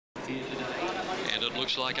And it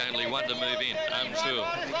looks like only one to move in. Unfool.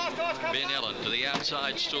 Ben Allen to the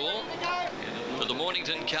outside stall for the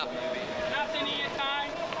Mornington Cup.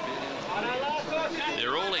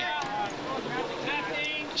 They're all in.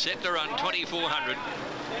 Set to run 2,400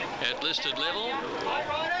 at listed level.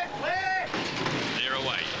 They're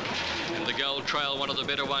away. And the Gold Trail, one of the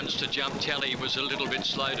better ones to jump. Tally was a little bit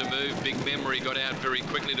slow to move. Big Memory got out very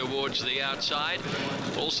quickly towards the outside.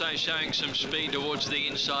 Also showing some speed towards the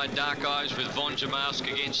inside. Dark Eyes with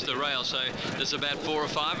Vonjamask against the rail. So there's about 4 or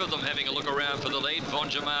 5 of them having a look around for the lead.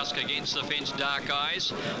 Vonjamask against the fence. Dark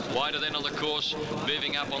Eyes. Wider then on the course.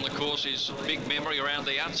 Moving up on the course is Big Memory around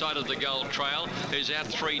the outside of the Gold Trail, who's out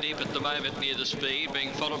 3 deep at the moment near the speed.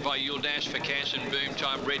 Being followed by You'll Dash for Cash and Boom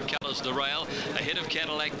Time. Red colours the rail. Ahead of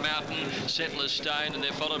Cadillac Mountain, Settler's Stone, and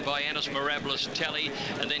they're followed by Anis Mirabilis, Tally,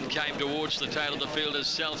 and then came towards the tail of the field as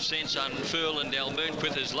Self Sense, Unfurl, and El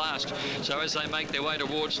Moonquith is last. So as they make their way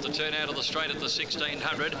towards the turn out of the straight at the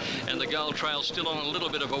 1600, and the Gold Trail still on a little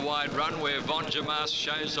bit of a wide run where Vonjamask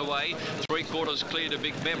shows the way, 3/4 clear to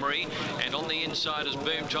Big Memory, and on the inside is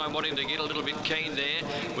Boom Time wanting to get a little bit keen there,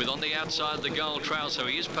 with on the outside the Gold Trail, so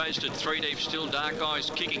he is posted 3 deep still. Dark Eyes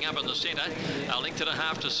kicking up in the centre, a length and a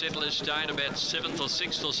half to Settler's Stone, about 7th or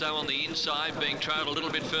 6th or so on the inside, being trailed a little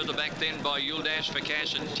bit further back then by You'll Dash for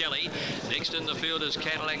Cash and Telly. Next in the field is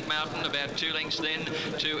Cadillac Mountain, about 2 lengths then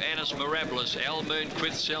to Anis Mirabilis. El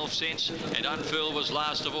Moonquith, Self Sense, and Unfurl was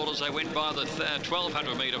last of all as they went by the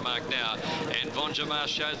 1,200 metre mark now. And Vonjamask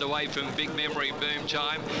showed the way from Big Memory, Boom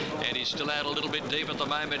Time, and he's still out a little bit deep at the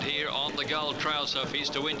moment here on the Gold Trail. So if he's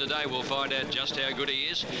to win today, we'll find out just how good he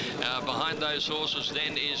is. Behind those horses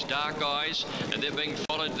then is Dark Eyes, and they're being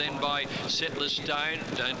followed then by Settler's Stone.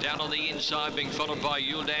 Down on the inside, being followed by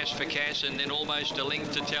You'll Dash for Cash, and then almost a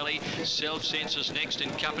length to Tally. Self Sense is next in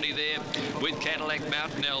company there with Cadillac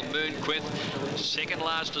Mountain, El Moonquith. Second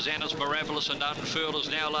last is Anis Mirabilis, and Unfurl is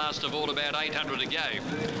now last of all, about 800 to go.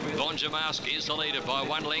 Vonjamask is the leader by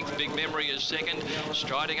 1 length. Big Memory is second.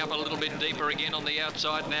 Striding up a little bit deeper again on the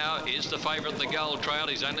outside now is the favourite, the Gold Trail.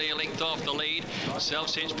 He's only a length off the lead. Self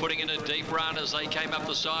Sense putting in a deep run as they came up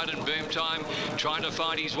the side, and Boom Time trying to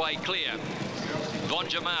find his way clear.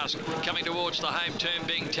 Vonjamask coming towards the home turn,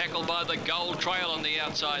 being tackled by the Gold Trail on the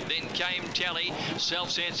outside. Then came Tally. Self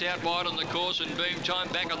Sense out wide on the course, and Boom Time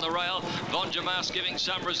back on the rail. Vonjamask giving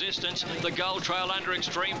some resistance. The Gold Trail under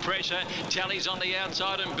extreme pressure. Tally's on the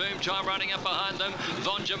outside, and Boom Time running up behind them.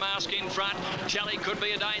 Vonjamask in front. Tally could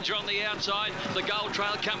be a danger on the outside. The Gold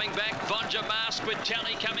Trail coming back. Vonjamask with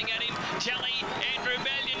Tally coming at him. Tally, Andrew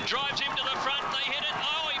Bellion drives him to the front. They hit it.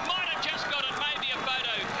 Oh, he might have just got it. Maybe a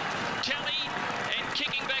photo. Tally and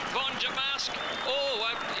kicking back Vonjamask.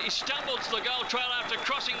 He stumbled to the Gold Trail after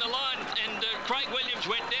crossing the line, and Craig Williams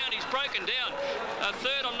went down. He's broken down.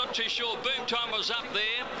 Third, I'm not too sure. Boom Time was up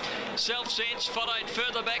there. Self Sense followed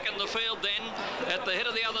further back in the field then. At the head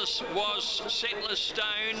of the others was Settler's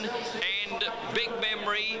Stone and Big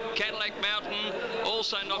Memory, Cadillac Mountain.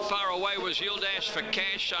 Also not far away was You'll Dash for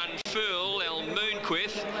Cash, Unfurl, El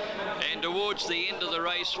Moonquith. And towards the end of the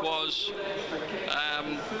race was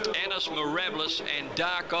Anis Mirabilis and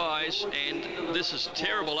Dark Eyes, and this is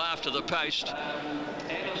terrible after the post.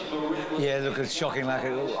 Yeah, look, it's shocking. Like,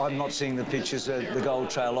 I'm not seeing the pictures. The Gold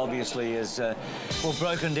Trail obviously is well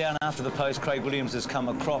broken down after the post. Craig Williams has come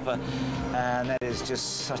a cropper, and that is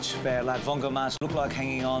just such bad luck. Vonjamask looked like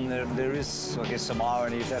hanging on. There is, I guess, some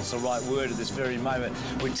irony, if that's the right word, at this very moment.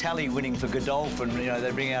 With Tally winning for Godolphin, you know,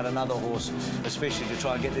 they bring out another horse, especially to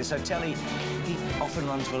try and get there. So Tally, he often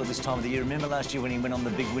runs well at this time of the year. Remember last year when he went on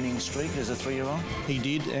the big winning streak as a 3-year-old? He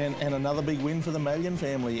did, and another big win for the Malyon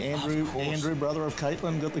family. Andrew, brother of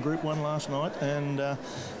Caitlin, got the Group 1 last night, and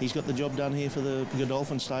he's got the job done here for the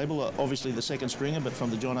Godolphin stable. Obviously the second stringer, but from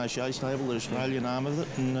the John O'Shea stable, the Australian arm of it,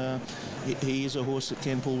 and he is a horse that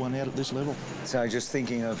can pull one out at this level. So just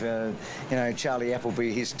thinking of, you know, Charlie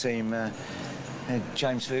Appleby, his team,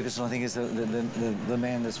 James Ferguson, I think, is the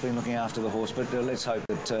man that's been looking after the horse. But let's hope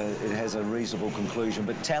that it has a reasonable conclusion.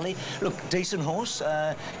 But Tally, look, decent horse.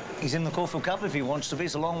 He's in the Caulfield Cup if he wants to be.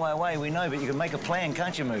 It's a long way away, we know, but you can make a plan,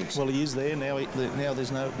 can't you, Moogs? Well, he is there now. Now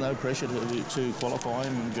there's no pressure to qualify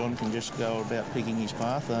him, and John can just go about picking his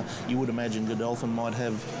path. You would imagine Godolphin might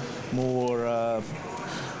have more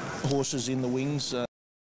horses in the wings